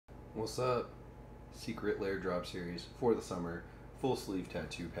What's up? Secret Lair drop series for the summer. Full sleeve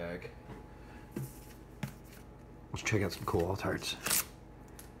tattoo pack. Let's check out some cool alt arts.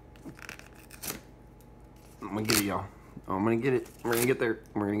 I'm gonna get it, y'all. I'm gonna get it. We're gonna get there.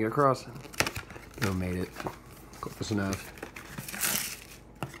 We're gonna get across. We made it. Close enough.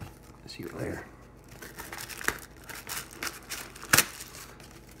 Secret Lair.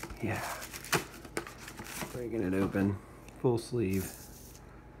 Yeah. Breaking it open. Full sleeve.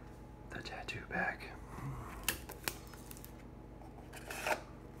 The tattoo pack.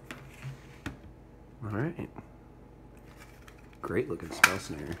 Alright. Great looking spell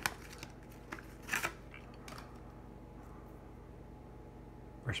snare.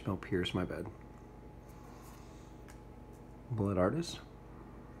 Or spell pierce, my bad. Blood artist.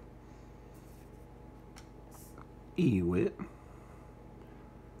 E-wit.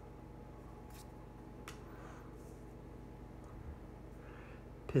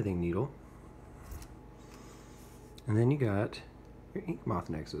 Pithing needle. And then you got your Inkmoth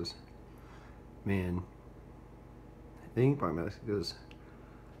nexus. Man, the Inkmoth nexus is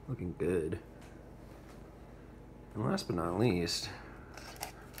looking good. And last but not least,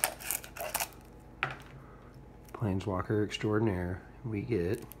 Planeswalker Extraordinaire. We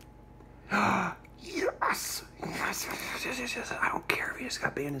get yes! Yes! I don't care if he just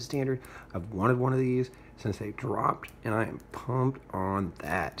got banned in standard. I've wanted one of these since they dropped, and I am pumped on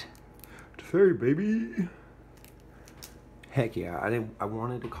that. Teferi, baby! Heck yeah, I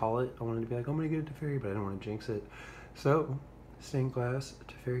wanted to call it. I wanted to be like, I'm gonna get a Teferi, but I didn't want to jinx it. So, stained glass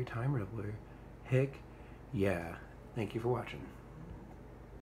Teferi Time Reveler. Heck yeah. Thank you for watching.